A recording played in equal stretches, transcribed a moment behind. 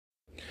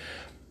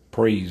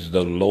Praise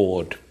the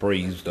Lord,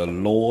 praise the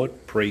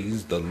Lord,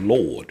 praise the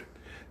Lord.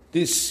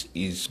 This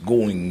is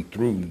going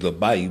through the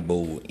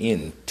Bible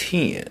in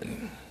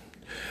 10,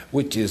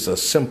 which is a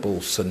simple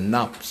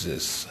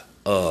synopsis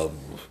of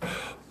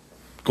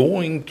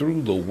going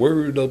through the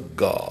Word of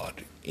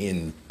God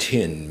in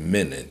 10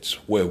 minutes,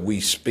 where we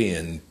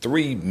spend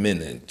 3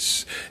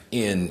 minutes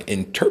in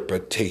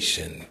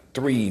interpretation,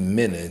 3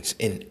 minutes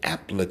in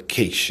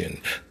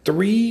application,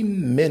 3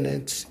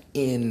 minutes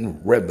in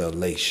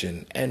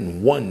revelation,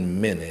 and 1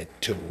 minute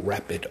to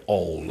wrap it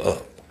all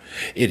up.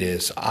 It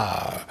is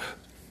our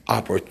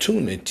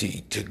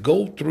opportunity to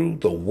go through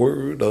the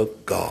Word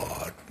of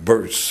God,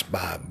 verse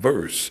by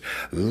verse,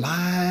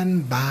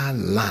 line by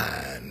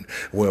line,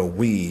 where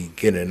we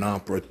get an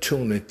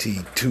opportunity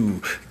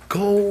to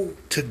go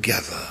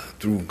together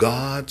through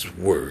God's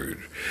Word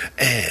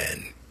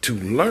and to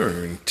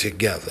learn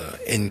together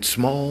in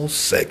small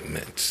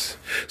segments.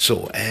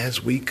 So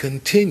as we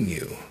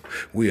continue,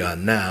 we are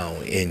now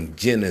in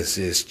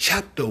Genesis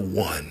chapter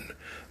 1,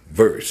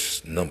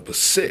 verse number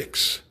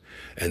 6.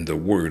 And the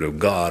Word of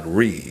God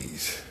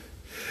reads,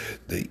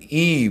 "The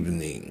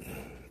evening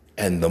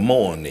and the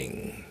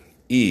morning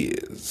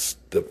is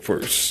the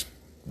first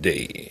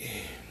day."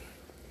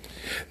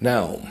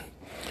 Now,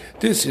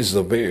 this is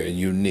a very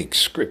unique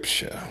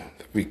scripture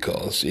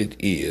because it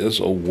is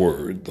a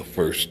word, the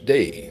first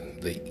day.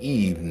 The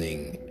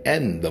evening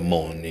and the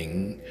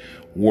morning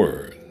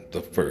were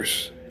the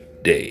first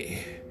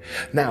day.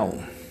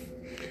 Now,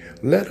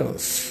 let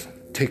us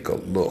take a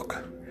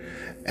look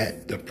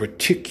at the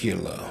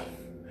particular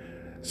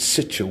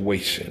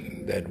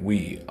situation that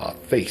we are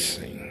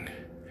facing.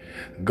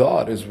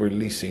 God is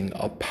releasing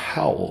a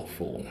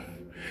powerful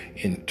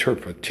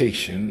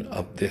interpretation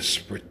of this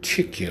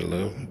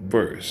particular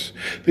verse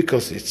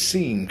because it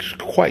seems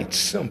quite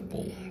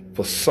simple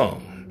for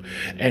some,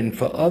 and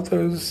for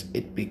others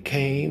it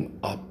became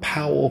a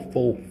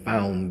powerful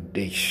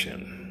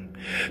foundation.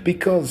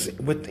 Because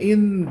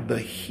within the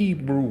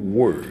Hebrew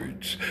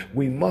words,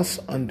 we must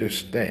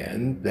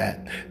understand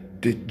that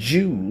the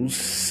Jews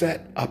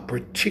set a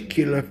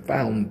particular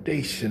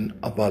foundation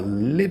of a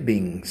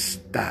living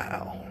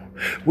style.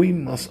 We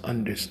must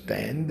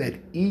understand that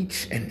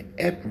each and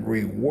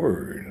every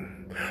word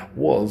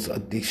was a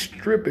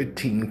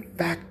distributing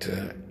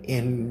factor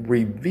in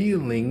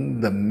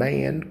revealing the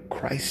man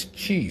Christ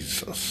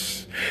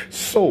Jesus.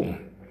 So,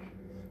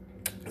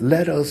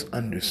 let us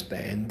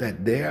understand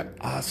that there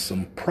are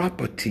some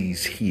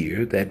properties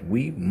here that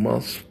we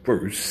must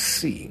first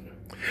see.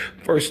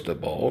 First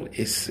of all,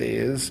 it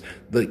says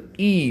the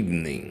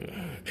evening.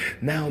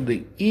 Now,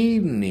 the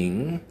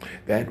evening,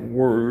 that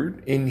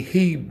word in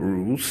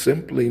Hebrew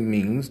simply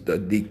means the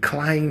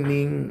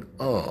declining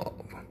of.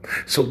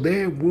 So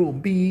there will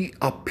be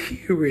a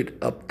period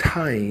of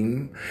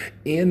time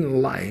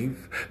in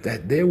life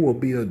that there will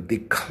be a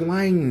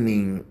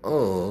declining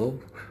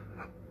of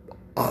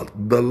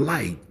the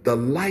light. The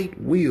light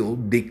will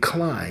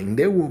decline.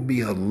 There will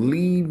be a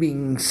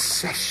leaving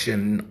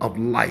session of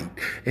light.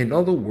 In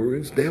other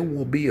words, there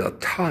will be a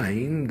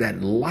time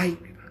that light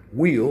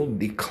will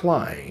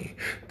decline,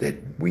 that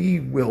we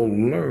will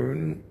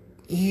learn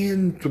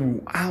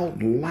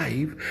throughout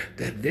life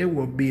that there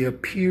will be a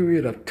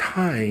period of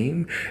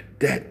time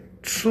that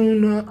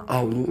sooner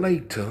or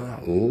later,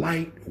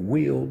 light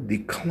will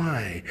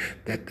decline,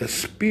 that the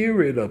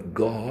Spirit of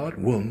God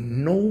will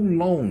no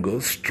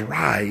longer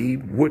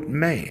strive with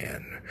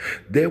man.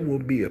 There will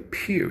be a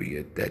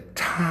period, that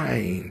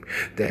time,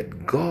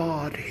 that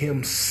God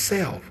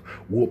Himself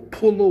will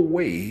pull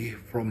away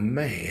from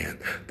man,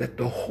 that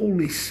the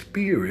Holy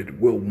Spirit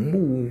will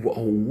move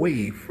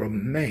away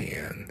from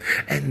man.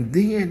 And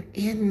then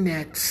in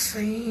that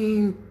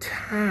same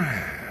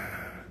time,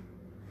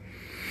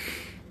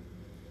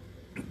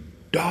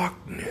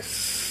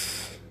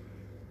 darkness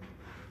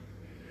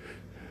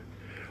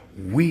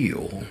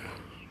will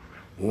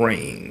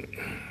reign.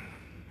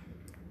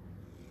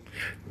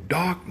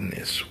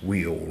 Darkness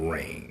will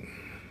reign.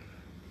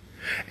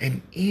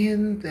 And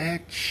in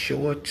that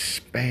short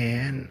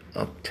span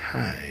of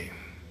time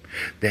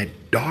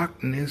that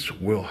darkness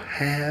will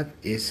have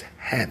its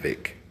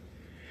havoc,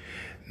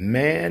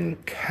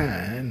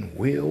 mankind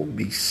will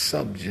be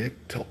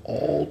subject to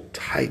all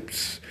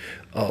types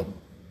of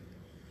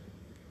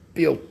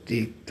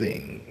filthy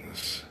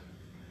things.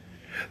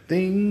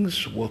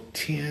 Things will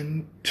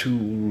tend to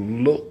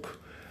look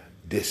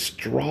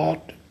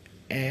distraught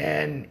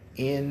and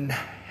in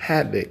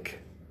havoc.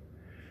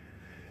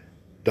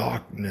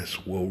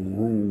 Darkness will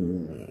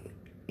rule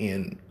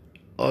in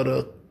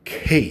utter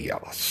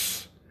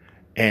chaos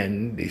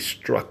and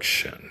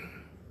destruction,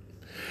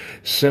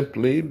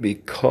 simply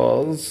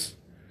because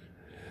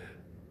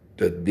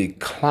the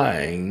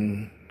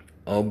decline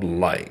of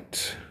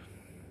light.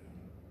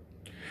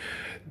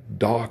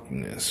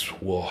 Darkness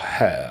will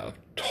have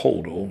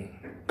total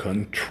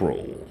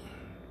control.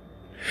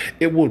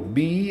 It will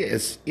be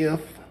as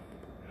if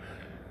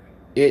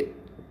the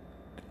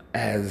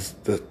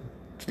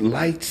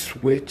light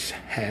switch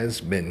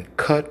has been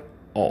cut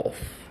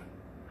off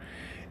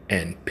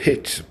and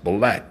pitch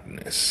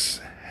blackness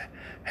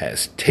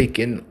has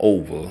taken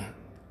over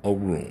a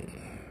room.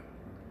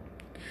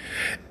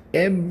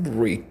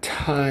 Every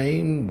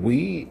time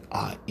we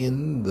are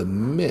in the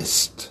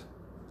midst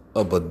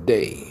of a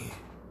day,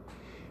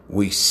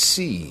 we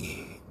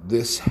see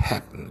this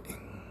happening.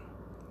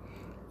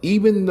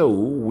 Even though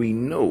we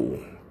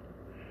know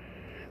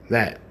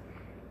that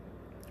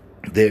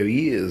there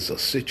is a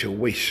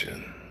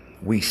situation,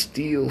 we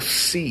still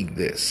see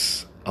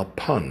this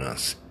upon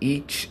us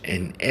each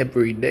and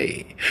every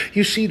day.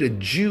 You see, the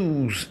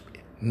Jews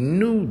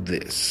knew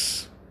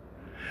this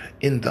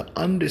in the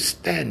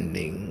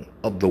understanding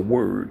of the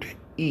word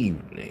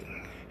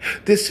evening.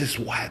 This is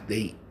why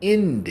they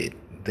ended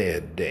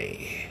their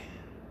day.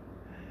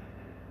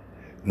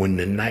 When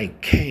the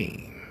night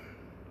came,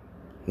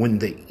 when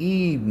the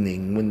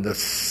evening, when the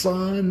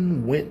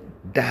sun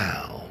went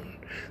down,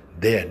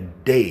 their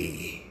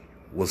day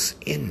was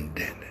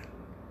ended.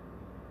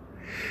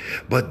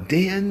 But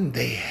then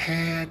they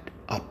had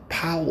a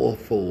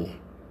powerful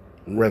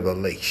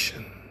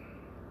revelation,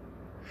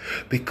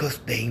 because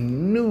they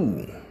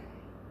knew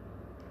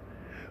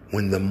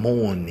when the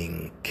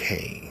morning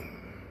came.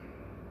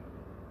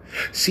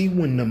 See,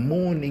 when the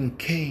morning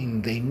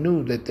came, they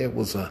knew that there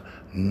was a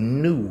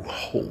new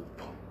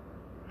hope.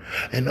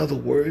 In other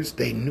words,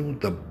 they knew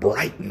the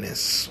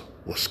brightness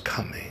was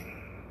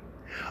coming.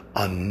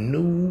 A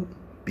new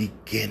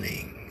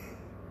beginning.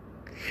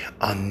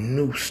 A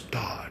new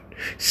start.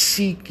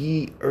 Seek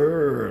ye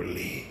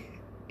early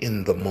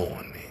in the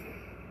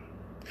morning.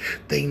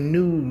 They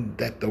knew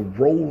that the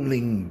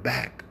rolling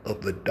back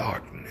of the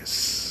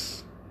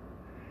darkness,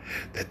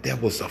 that there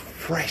was a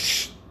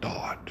fresh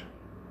start.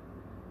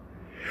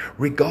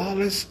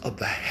 Regardless of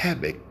the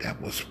havoc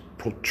that was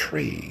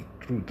portrayed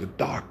through the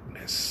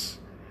darkness,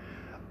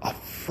 a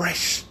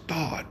fresh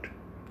start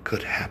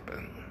could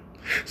happen.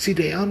 See,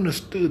 they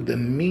understood the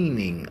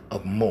meaning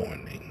of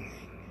morning.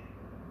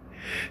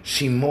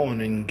 See,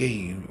 morning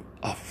gave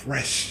a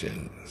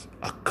freshness,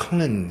 a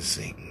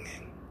cleansing.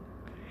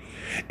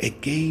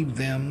 It gave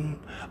them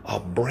a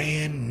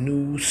brand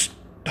new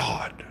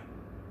start.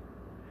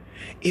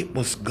 It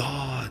was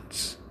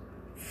God's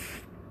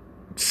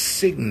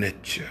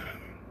signature.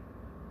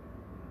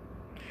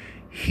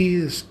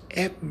 His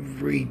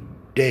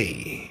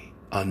everyday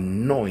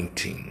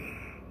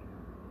anointing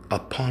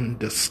upon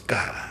the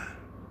sky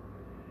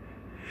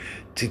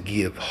to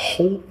give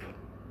hope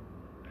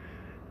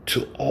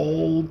to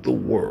all the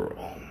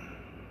world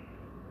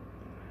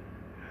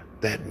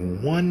that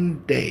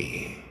one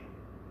day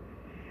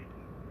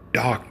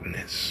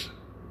darkness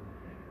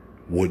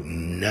would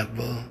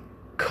never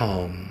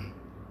come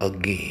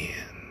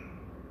again.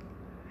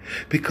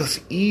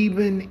 Because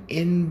even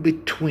in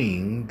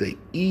between the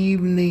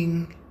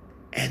evening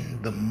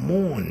and the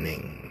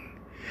morning,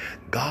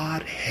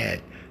 God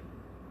had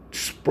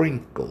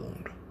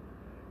sprinkled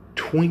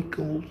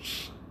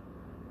twinkles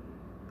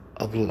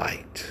of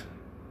light.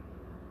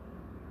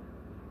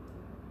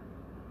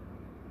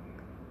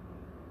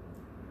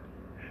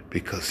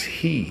 Because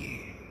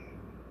He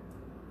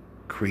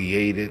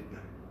created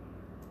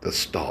the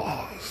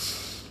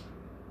stars.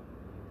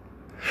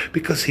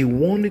 Because He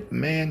wanted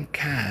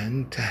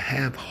mankind to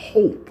have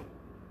hope.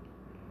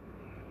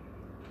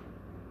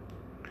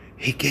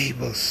 He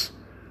gave us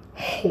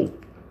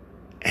hope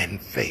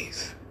and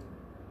faith.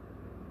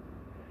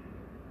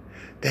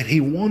 That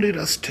He wanted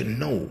us to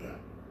know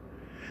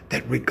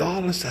that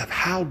regardless of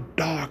how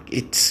dark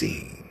it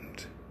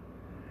seemed,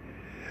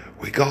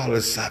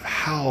 regardless of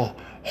how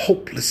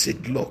hopeless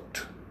it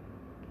looked,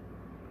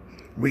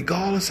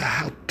 regardless of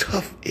how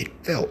tough it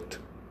felt,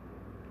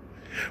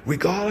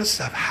 regardless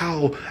of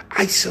how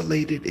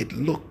isolated it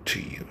looked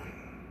to you,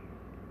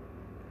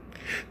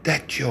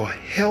 that your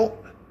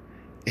help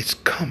is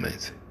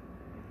cometh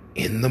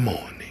in the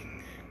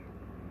morning.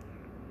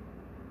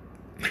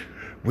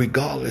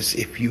 Regardless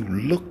if you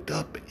looked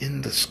up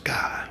in the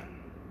sky,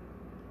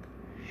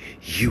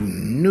 you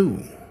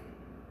knew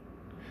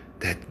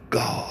that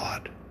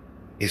God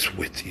is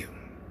with you.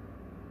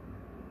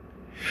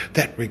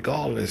 That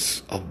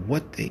regardless of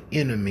what the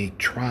enemy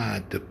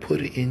tried to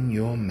put in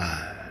your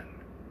mind,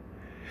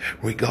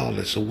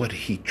 regardless of what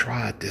he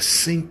tried to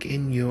sink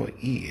in your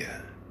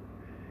ear,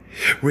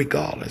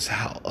 regardless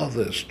how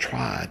others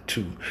tried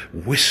to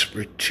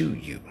whisper to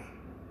you,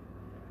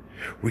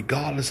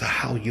 regardless of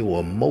how your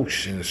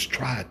emotions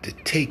tried to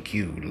take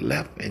you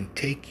left and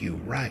take you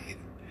right,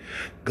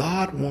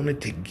 God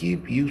wanted to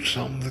give you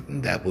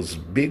something that was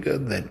bigger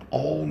than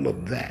all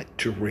of that,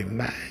 to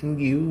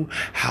remind you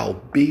how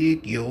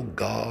big your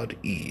God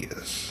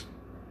is,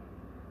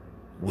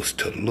 was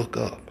to look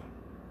up.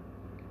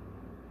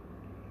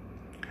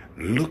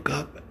 Look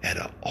up at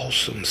an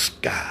awesome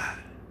sky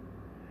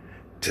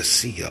to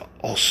see an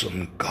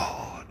awesome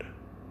God.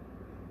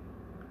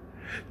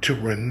 To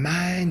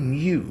remind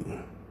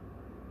you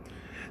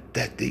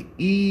that the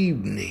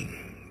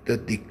evening, the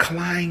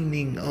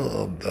declining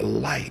of the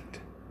light,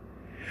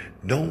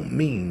 don't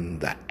mean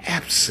the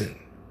absence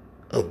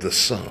of the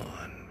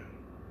sun.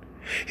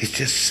 It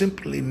just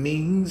simply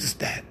means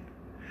that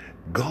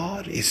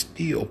God is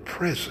still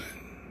present.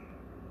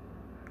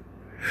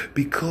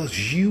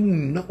 because you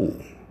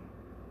know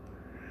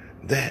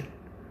that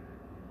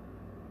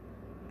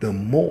the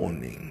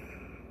morning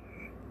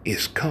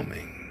is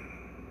coming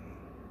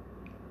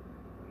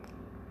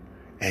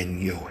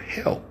and your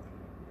help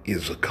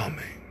is a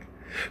coming.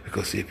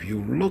 Because if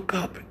you look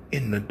up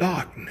in the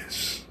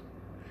darkness,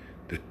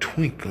 the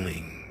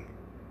twinkling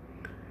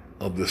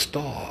of the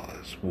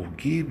stars will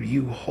give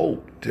you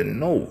hope to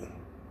know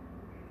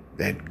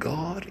that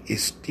God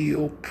is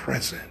still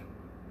present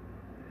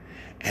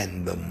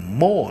and the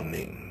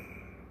morning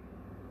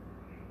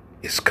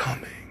is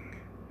coming.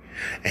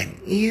 And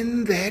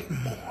in that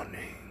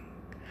morning,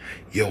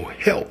 your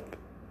help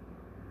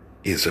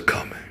is a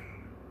coming.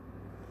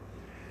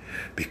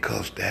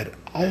 Because that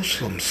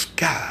awesome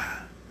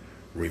sky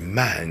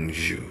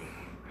reminds you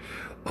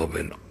of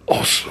an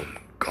awesome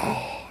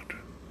God.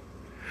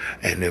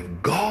 And if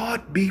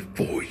God be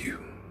for you,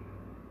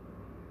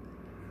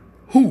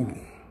 who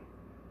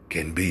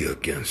can be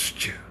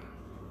against you?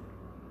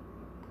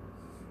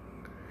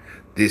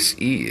 This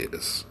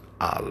is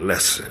our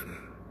lesson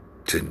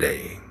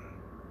today.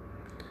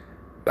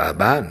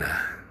 Bye-bye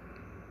now.